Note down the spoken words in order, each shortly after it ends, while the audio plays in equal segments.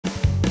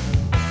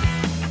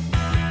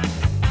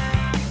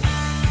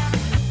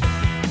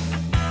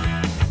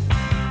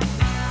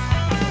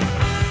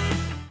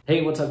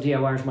Hey, what's up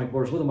DIYers? Mike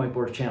Bors with the Mike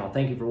Bors channel.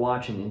 Thank you for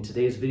watching. In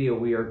today's video,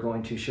 we are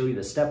going to show you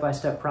the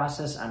step-by-step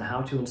process on how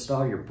to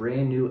install your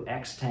brand new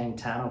Extang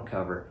tonneau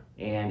cover.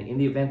 And in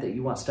the event that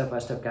you want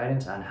step-by-step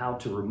guidance on how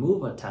to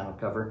remove a tonneau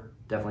cover,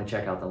 definitely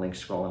check out the link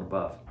scrolling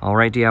above. All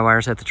right,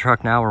 DIYers, at the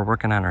truck now. We're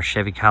working on our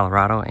Chevy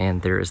Colorado,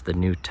 and there is the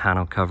new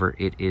tonneau cover.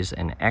 It is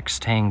an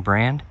Extang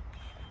brand,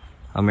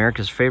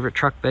 America's favorite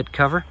truck bed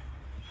cover.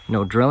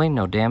 No drilling,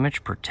 no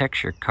damage,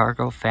 protects your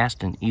cargo,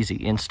 fast and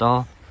easy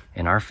install.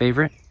 And our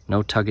favorite,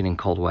 no tugging in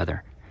cold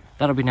weather.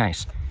 That'll be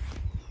nice.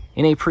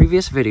 In a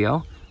previous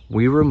video,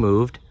 we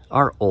removed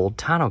our old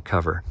tonneau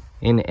cover.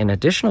 In an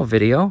additional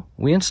video,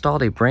 we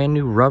installed a brand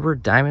new rubber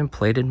diamond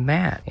plated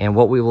mat. And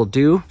what we will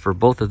do for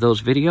both of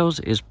those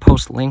videos is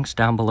post links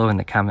down below in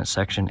the comment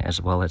section as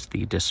well as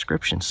the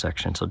description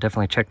section. So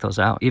definitely check those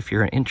out if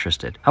you're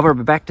interested.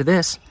 However, back to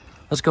this.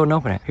 Let's go and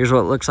open it. Here's what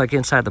it looks like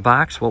inside the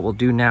box. What we'll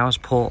do now is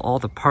pull all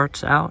the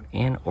parts out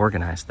and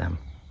organize them.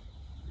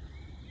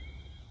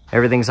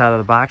 Everything's out of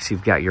the box.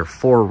 You've got your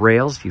 4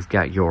 rails, you've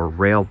got your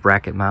rail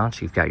bracket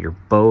mounts, you've got your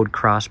bowed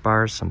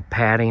crossbars, some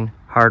padding,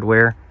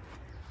 hardware,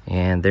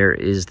 and there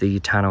is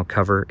the tonneau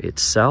cover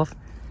itself.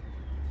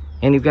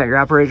 And you've got your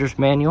operator's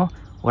manual.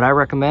 What I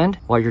recommend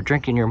while you're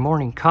drinking your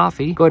morning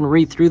coffee, go ahead and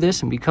read through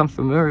this and become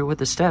familiar with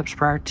the steps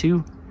prior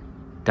to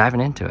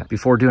diving into it.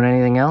 Before doing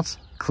anything else,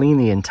 clean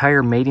the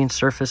entire mating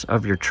surface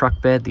of your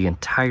truck bed the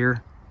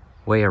entire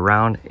way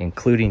around,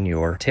 including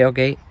your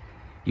tailgate.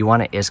 You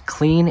want it as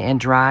clean and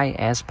dry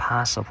as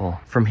possible.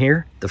 From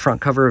here, the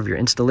front cover of your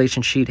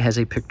installation sheet has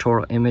a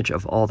pictorial image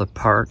of all the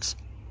parts.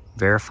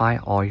 Verify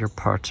all your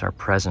parts are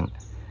present.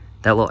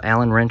 That little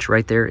Allen wrench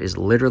right there is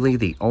literally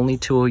the only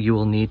tool you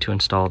will need to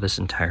install this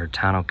entire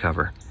tonneau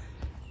cover.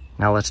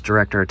 Now let's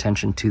direct our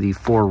attention to the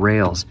 4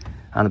 rails.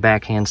 On the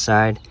backhand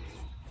side,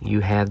 you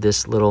have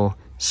this little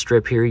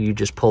strip here you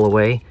just pull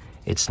away.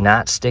 It's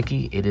not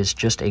sticky, it is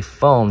just a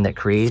foam that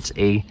creates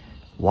a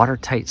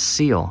watertight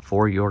seal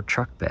for your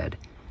truck bed.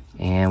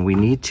 And we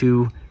need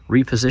to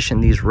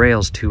reposition these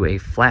rails to a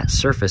flat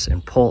surface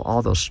and pull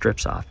all those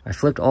strips off. I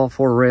flipped all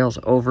 4 rails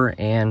over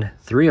and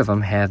 3 of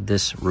them have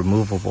this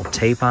removable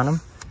tape on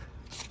them.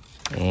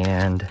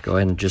 And go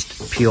ahead and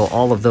just peel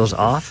all of those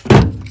off.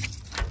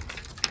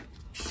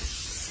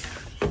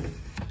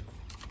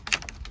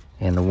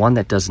 And the one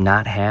that does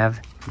not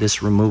have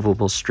this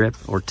removable strip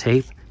or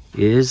tape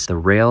is the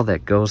rail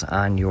that goes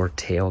on your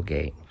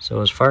tailgate.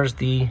 So as far as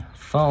the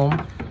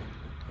foam,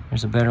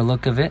 there's a better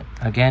look of it.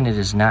 Again, it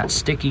is not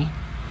sticky.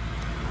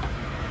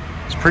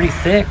 It's pretty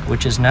thick,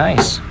 which is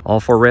nice. All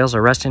 4 rails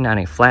are resting on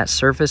a flat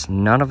surface.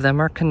 None of them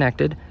are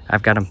connected.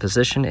 I've got them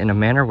positioned in a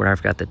manner where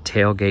I've got the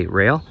tailgate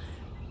rail,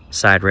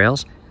 side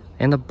rails,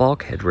 and the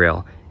bulkhead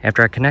rail.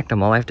 After I connect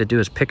them, all I have to do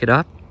is pick it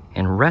up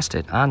and rest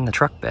it on the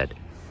truck bed.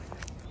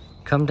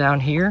 Come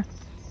down here,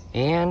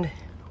 and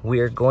we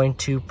are going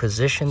to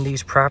position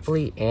these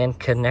properly and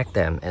connect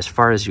them. As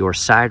far as your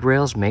side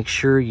rails, make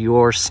sure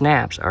your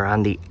snaps are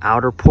on the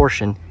outer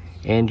portion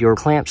and your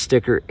clamp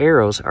sticker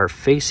arrows are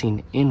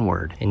facing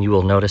inward. And you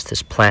will notice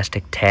this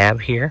plastic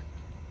tab here.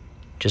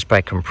 Just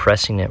by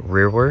compressing it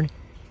rearward,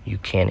 you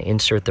can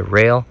insert the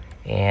rail,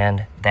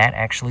 and that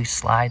actually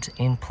slides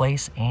in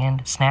place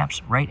and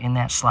snaps right in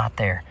that slot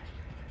there.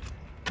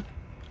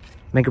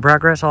 Making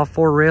progress. All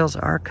 4 rails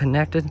are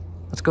connected.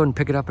 Let's go ahead and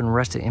pick it up and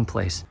rest it in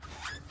place.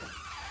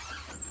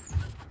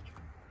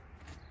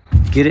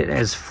 Get it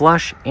as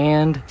flush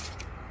and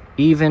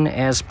even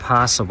as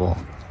possible.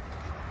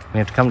 We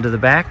have to come to the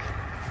back,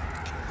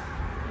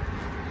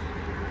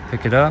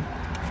 pick it up,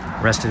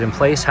 rest it in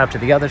place, hop to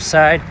the other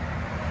side,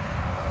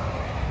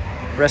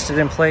 rest it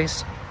in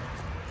place,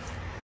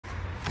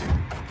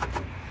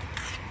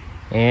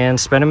 and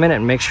spend a minute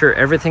and make sure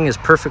everything is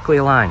perfectly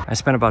aligned. I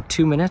spent about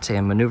 2 minutes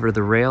and maneuvered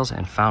the rails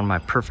and found my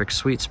perfect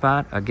sweet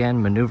spot.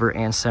 Again, maneuver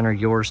and center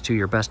yours to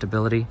your best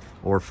ability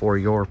or for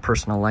your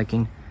personal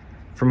liking.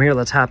 From here,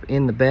 let's hop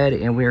in the bed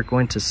and we are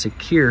going to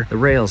secure the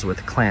rails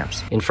with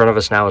clamps. In front of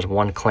us now is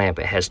 1 clamp.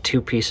 It has 2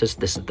 pieces.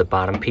 This is the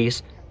bottom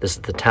piece. This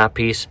is the top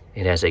piece.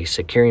 It has a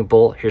securing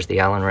bolt. Here's the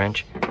Allen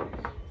wrench.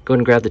 Go ahead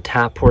and grab the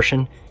top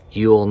portion.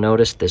 You will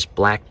notice this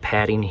black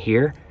padding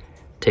here.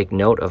 Take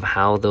note of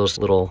how those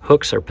little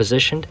hooks are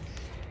positioned.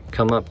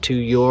 Come up to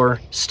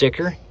your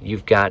sticker.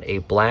 You've got a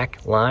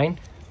black line.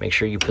 Make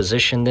sure you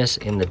position this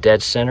in the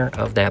dead center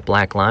of that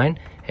black line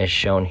as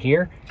shown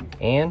here.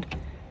 And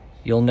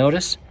you'll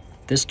notice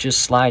this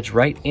just slides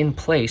right in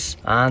place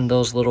on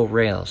those little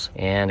rails.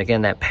 And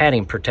again, that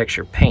padding protects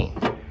your paint.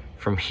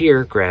 From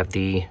here, grab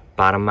the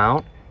bottom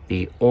mount.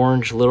 The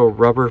orange little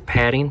rubber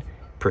padding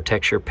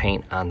protects your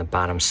paint on the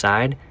bottom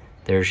side.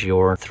 There's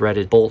your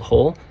threaded bolt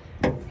hole.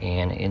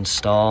 And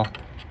install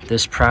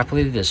this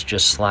properly. This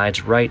just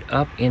slides right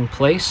up in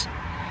place.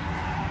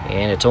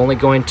 And it's only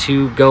going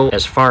to go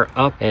as far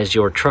up as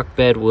your truck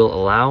bed will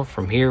allow.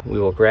 From here, we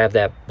will grab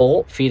that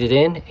bolt, feed it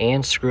in,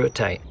 and screw it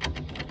tight.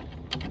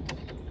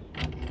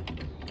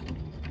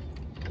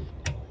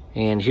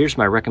 And here's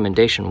my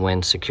recommendation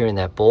when securing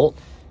that bolt.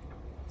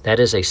 That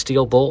is a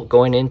steel bolt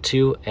going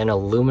into an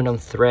aluminum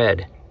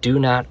thread. Do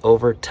not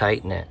over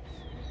tighten it.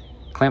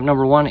 Clamp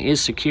number 1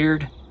 is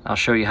secured. I'll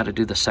show you how to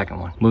do the second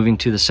one. Moving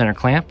to the center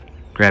clamp,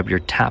 grab your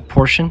top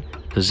portion,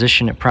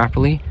 position it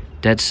properly,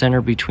 dead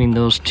center between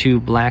those 2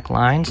 black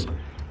lines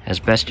as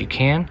best you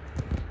can.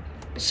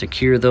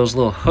 Secure those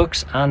little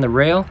hooks on the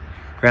rail.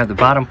 Grab the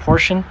bottom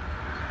portion.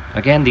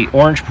 Again, the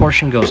orange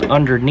portion goes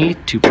underneath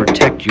to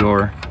protect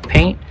your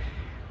paint.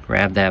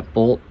 Grab that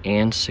bolt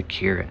and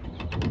secure it.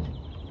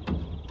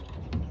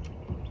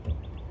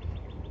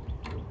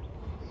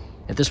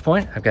 At this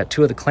point, I've got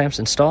 2 of the clamps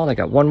installed. I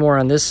got 1 more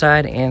on this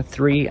side and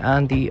 3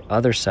 on the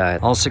other side.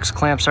 All 6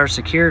 clamps are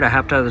secured. I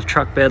hopped out of the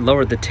truck bed,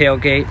 lowered the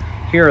tailgate.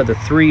 Here are the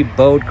 3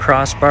 bowed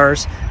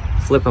crossbars.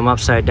 Flip them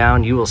upside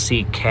down. You will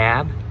see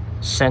cab,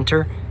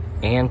 center,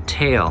 and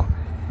tail.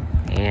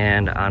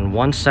 And on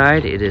one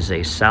side, it is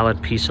a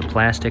solid piece of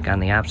plastic. On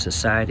the opposite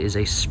side is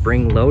a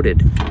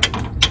spring-loaded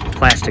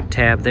plastic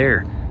tab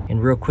there.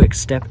 And real quick,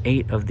 step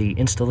 8 of the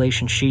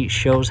installation sheet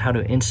shows how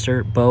to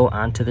insert bow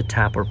onto the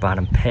top or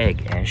bottom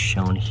peg as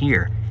shown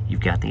here.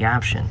 You've got the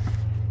option.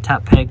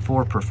 Top peg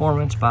for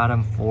performance,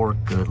 bottom for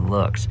good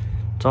looks.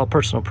 It's all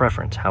personal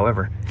preference.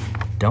 However,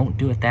 don't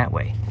do it that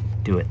way.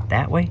 Do it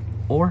that way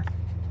or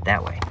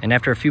that way. And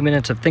after a few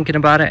minutes of thinking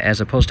about it,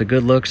 as opposed to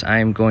good looks, I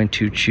am going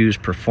to choose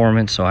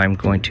performance. So I'm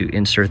going to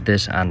insert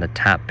this on the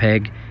top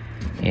peg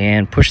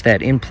and push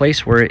that in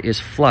place where it is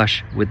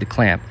flush with the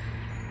clamp.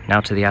 Now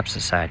to the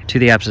opposite side. To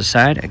the opposite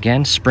side,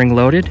 again, spring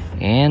loaded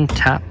and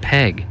top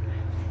peg.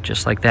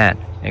 Just like that.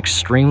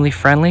 Extremely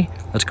friendly.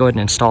 Let's go ahead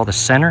and install the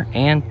center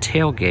and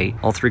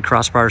tailgate. All 3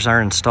 crossbars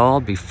are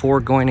installed. Before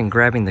going and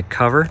grabbing the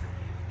cover,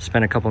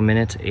 spend a couple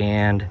minutes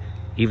and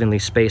evenly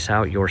space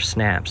out your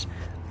snaps.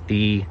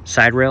 The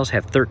side rails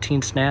have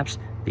 13 snaps.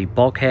 The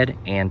bulkhead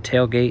and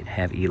tailgate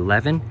have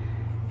 11.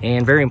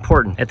 And very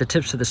important, at the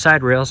tips of the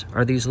side rails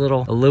are these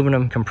little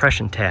aluminum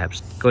compression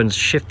tabs. Go ahead and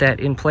shift that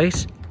in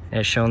place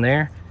as shown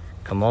there.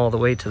 Come all the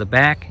way to the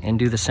back and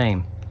do the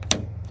same,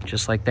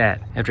 just like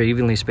that. After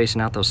evenly spacing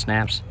out those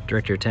snaps,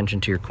 direct your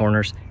attention to your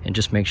corners and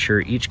just make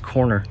sure each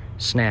corner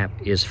snap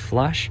is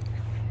flush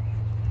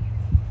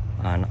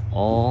on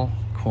all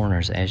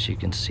corners, as you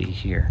can see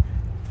here,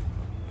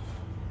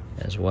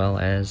 as well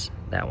as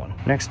that one.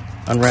 Next,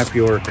 unwrap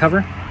your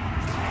cover.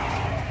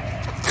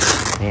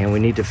 And we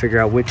need to figure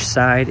out which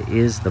side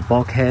is the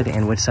bulkhead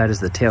and which side is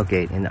the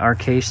tailgate. In our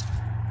case,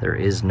 there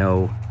is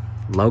no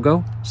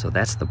logo, so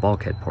that's the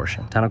bulkhead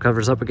portion. Tonneau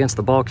cover's up against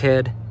the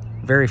bulkhead.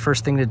 Very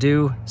first thing to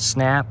do,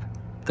 snap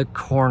the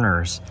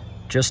corners.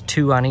 Just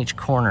 2 on each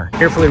corner.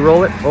 Carefully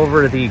roll it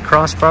over the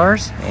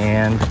crossbars,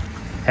 and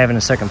having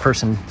a second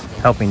person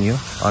helping you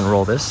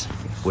unroll this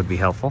would be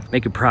helpful.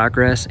 Making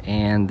progress,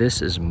 and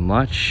this is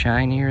much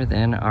shinier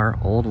than our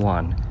old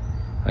one.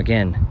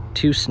 Again,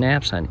 2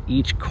 snaps on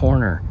each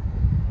corner.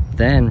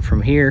 Then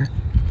from here,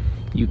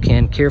 you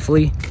can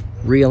carefully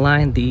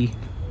realign the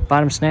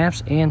bottom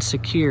snaps and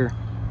secure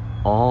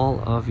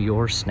all of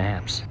your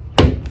snaps.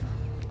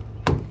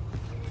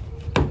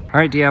 All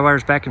right,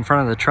 DIYers, back in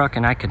front of the truck,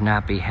 and I could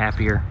not be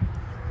happier.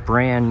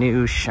 Brand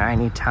new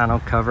shiny tonneau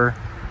cover.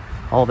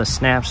 All the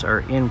snaps are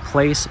in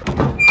place.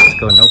 Let's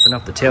go and open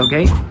up the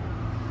tailgate.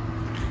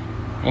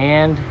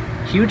 And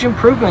huge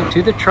improvement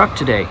to the truck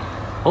today.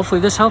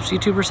 Hopefully this helps,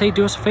 YouTubers. Hey,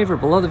 do us a favor.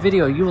 Below the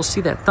video, you will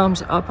see that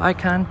thumbs up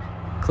icon.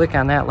 Click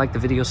on that, like the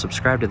video,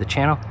 subscribe to the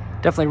channel.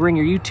 Definitely ring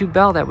your YouTube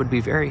bell. That would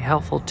be very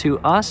helpful to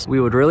us. We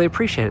would really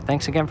appreciate it.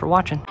 Thanks again for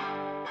watching.